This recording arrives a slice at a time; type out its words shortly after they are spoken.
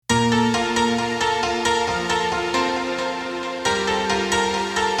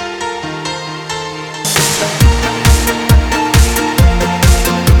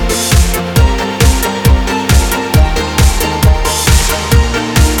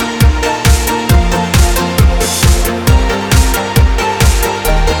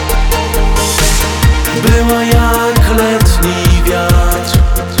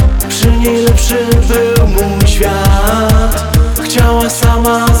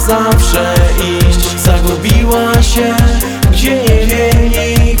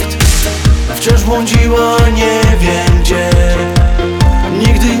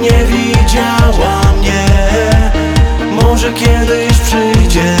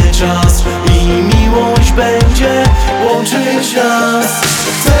czas i miłość będzie łączyć nas.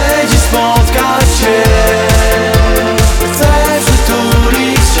 Chcę dziś spotkać Cię, chcę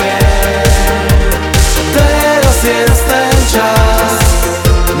przytulić Cię. Teraz jest ten czas,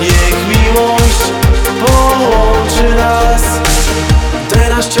 niech miłość połączy nas.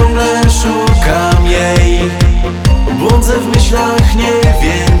 Teraz ciągle szukam jej, błądzę w myślach, nie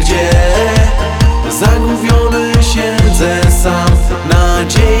wiem gdzie. Zagubiony siedzę sam,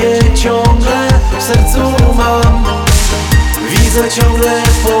 nadzieję ciągle w sercu mam. Widzę ciągle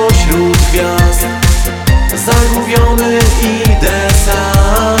pośród gwiazd, zagubiony idę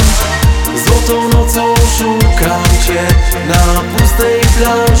sam. Złotą nocą szukam Cię na pustej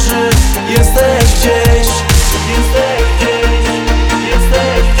plaży.